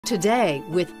Today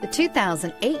with the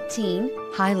 2018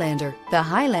 Highlander. The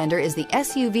Highlander is the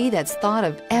SUV that's thought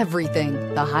of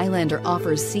everything. The Highlander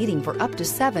offers seating for up to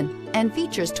 7 and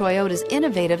features Toyota's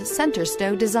innovative center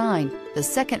stow design. The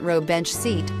second row bench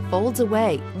seat folds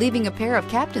away, leaving a pair of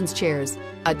captain's chairs.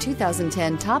 A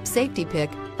 2010 top safety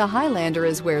pick, the Highlander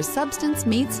is where substance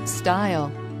meets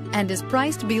style and is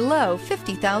priced below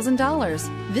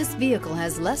 $50,000. This vehicle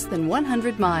has less than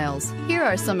 100 miles. Here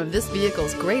are some of this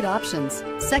vehicle's great options.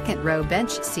 Second row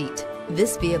bench seat.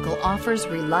 This vehicle offers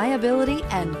reliability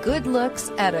and good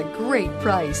looks at a great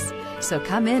price. So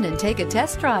come in and take a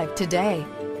test drive today.